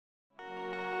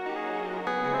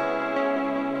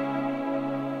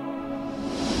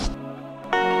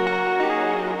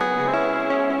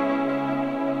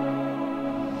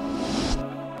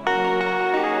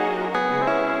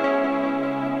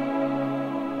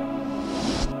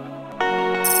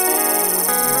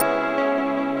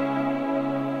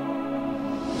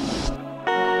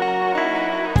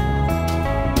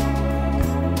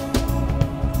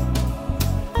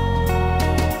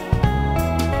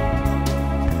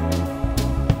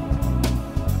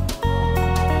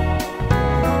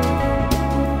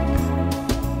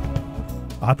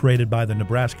Operated by the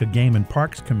Nebraska Game and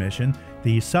Parks Commission,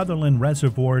 the Sutherland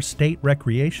Reservoir State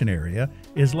Recreation Area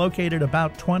is located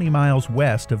about 20 miles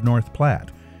west of North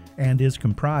Platte and is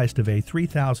comprised of a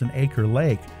 3,000-acre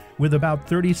lake with about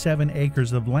 37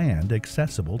 acres of land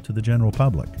accessible to the general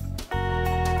public.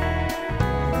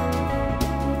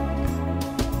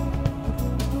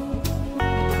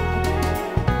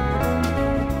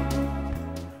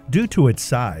 Due to its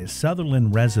size,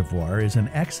 Sutherland Reservoir is an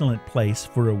excellent place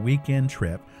for a weekend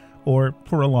trip or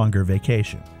for a longer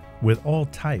vacation, with all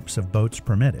types of boats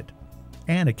permitted.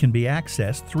 And it can be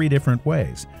accessed 3 different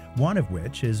ways, one of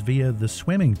which is via the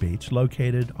swimming beach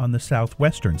located on the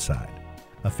southwestern side,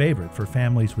 a favorite for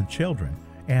families with children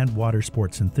and water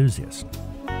sports enthusiasts.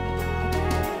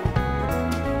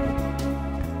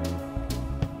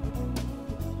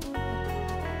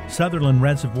 Sutherland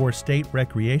Reservoir State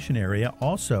Recreation Area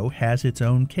also has its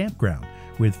own campground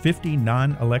with 50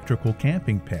 non-electrical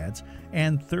camping pads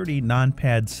and 30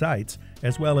 non-pad sites,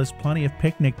 as well as plenty of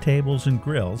picnic tables and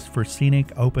grills for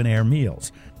scenic open-air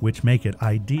meals, which make it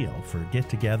ideal for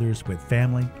get-togethers with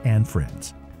family and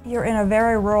friends. You're in a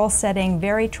very rural setting,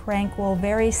 very tranquil,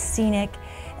 very scenic,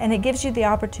 and it gives you the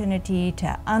opportunity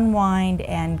to unwind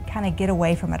and kind of get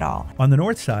away from it all. On the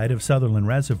north side of Sutherland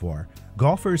Reservoir,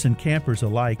 golfers and campers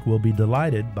alike will be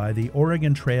delighted by the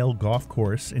Oregon Trail Golf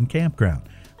Course and Campground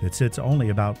that sits only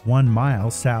about 1 mile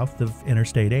south of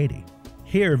Interstate 80.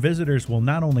 Here, visitors will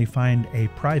not only find a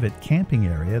private camping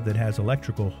area that has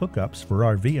electrical hookups for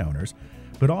RV owners,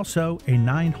 but also a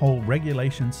 9-hole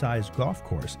regulation-sized golf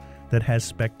course that has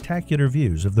spectacular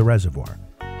views of the reservoir.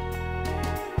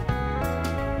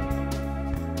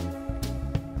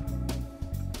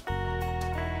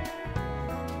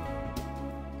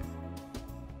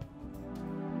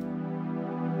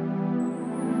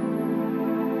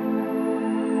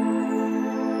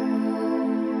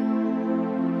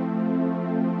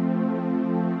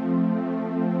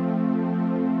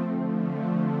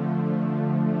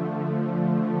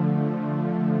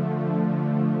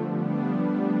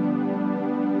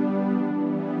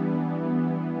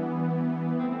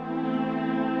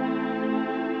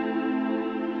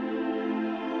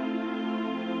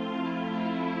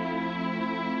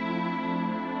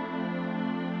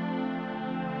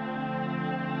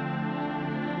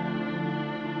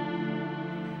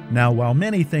 Now, while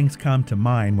many things come to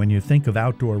mind when you think of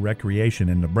outdoor recreation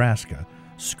in Nebraska,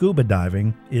 scuba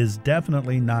diving is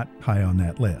definitely not high on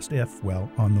that list, if, well,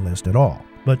 on the list at all.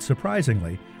 But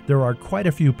surprisingly, there are quite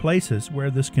a few places where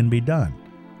this can be done,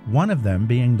 one of them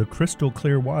being the crystal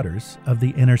clear waters of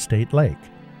the Interstate Lake,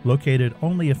 located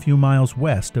only a few miles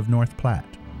west of North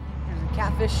Platte. There's a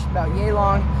catfish about yay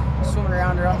long, swimming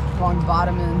around along the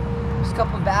bottom, and there's a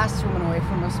couple of bass swimming away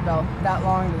from us about that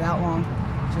long to that long,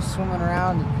 just swimming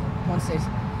around. And once they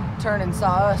turned and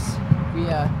saw us, we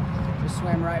just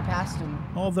swam right past them.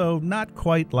 Although not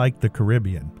quite like the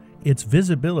Caribbean, its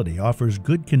visibility offers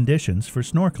good conditions for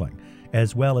snorkeling,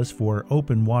 as well as for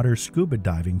open water scuba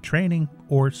diving training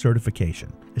or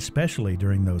certification, especially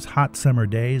during those hot summer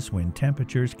days when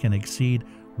temperatures can exceed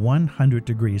 100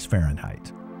 degrees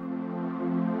Fahrenheit.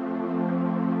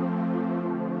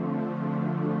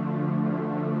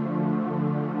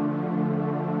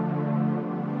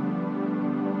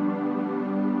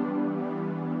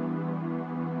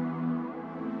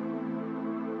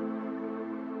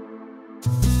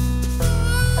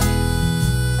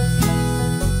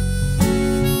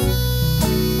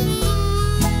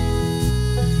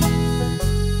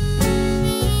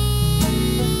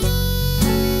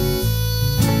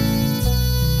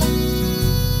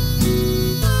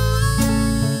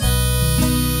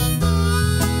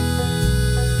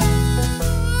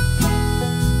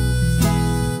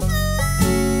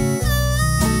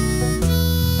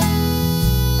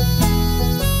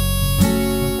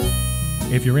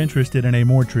 If you're interested in a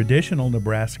more traditional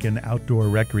Nebraskan outdoor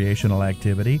recreational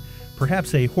activity,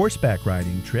 perhaps a horseback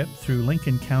riding trip through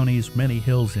Lincoln County's many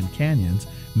hills and canyons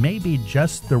may be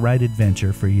just the right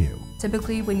adventure for you.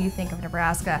 Typically, when you think of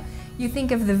Nebraska, you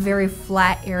think of the very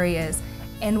flat areas.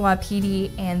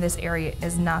 NYPD and this area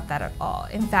is not that at all.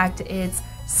 In fact, it's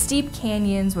steep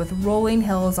canyons with rolling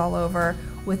hills all over,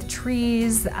 with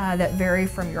trees that vary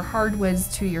from your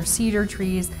hardwoods to your cedar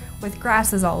trees, with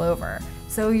grasses all over.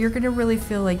 So you're going to really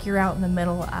feel like you're out in the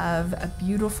middle of a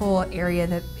beautiful area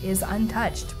that is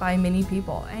untouched by many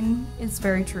people. And it's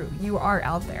very true. You are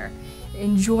out there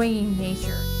enjoying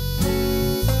nature.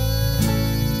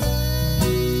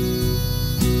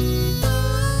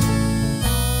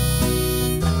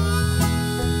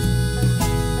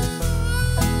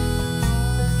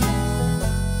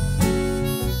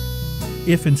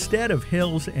 If instead of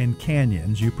hills and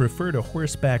canyons you prefer to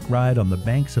horseback ride on the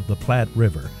banks of the Platte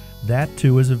River, that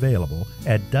too is available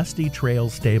at Dusty Trail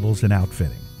Stables and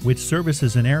Outfitting, which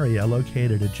services an area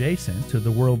located adjacent to the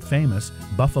world-famous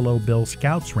Buffalo Bill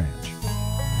Scouts Ranch.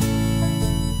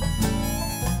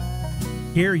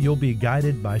 Here you'll be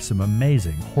guided by some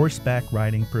amazing horseback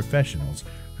riding professionals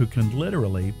who can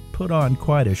literally put on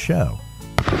quite a show.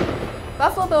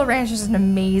 Buffalo Bill Ranch is an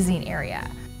amazing area.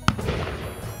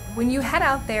 When you head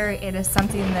out there, it is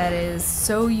something that is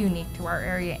so unique to our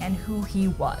area and who he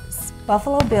was.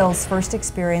 Buffalo Bill's first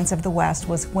experience of the West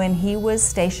was when he was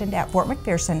stationed at Fort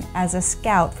McPherson as a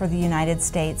scout for the United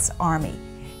States Army.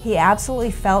 He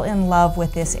absolutely fell in love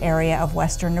with this area of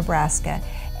western Nebraska,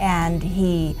 and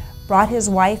he brought his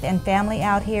wife and family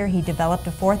out here. He developed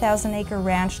a 4,000-acre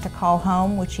ranch to call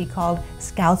home, which he called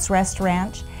Scouts Rest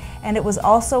Ranch. And it was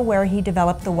also where he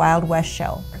developed the Wild West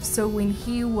Show. So when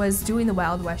he was doing the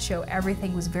Wild West Show,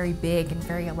 everything was very big and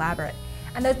very elaborate.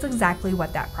 And that's exactly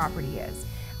what that property is.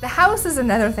 The house is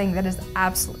another thing that is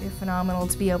absolutely phenomenal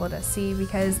to be able to see,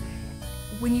 because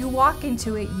when you walk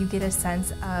into it, you get a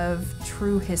sense of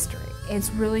true history. It's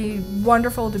really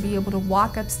wonderful to be able to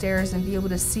walk upstairs and be able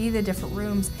to see the different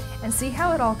rooms and see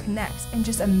how it all connects, and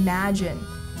just imagine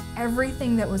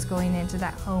everything that was going into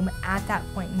that home at that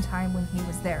point in time when he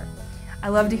was there. I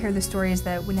love to hear the stories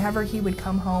that whenever he would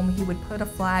come home, he would put a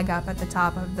flag up at the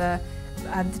top of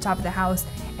the house,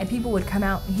 and people would come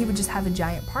out and he would just have a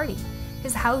giant party.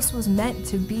 His house was meant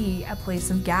to be a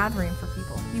place of gathering for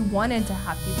people. He wanted to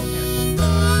have people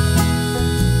there.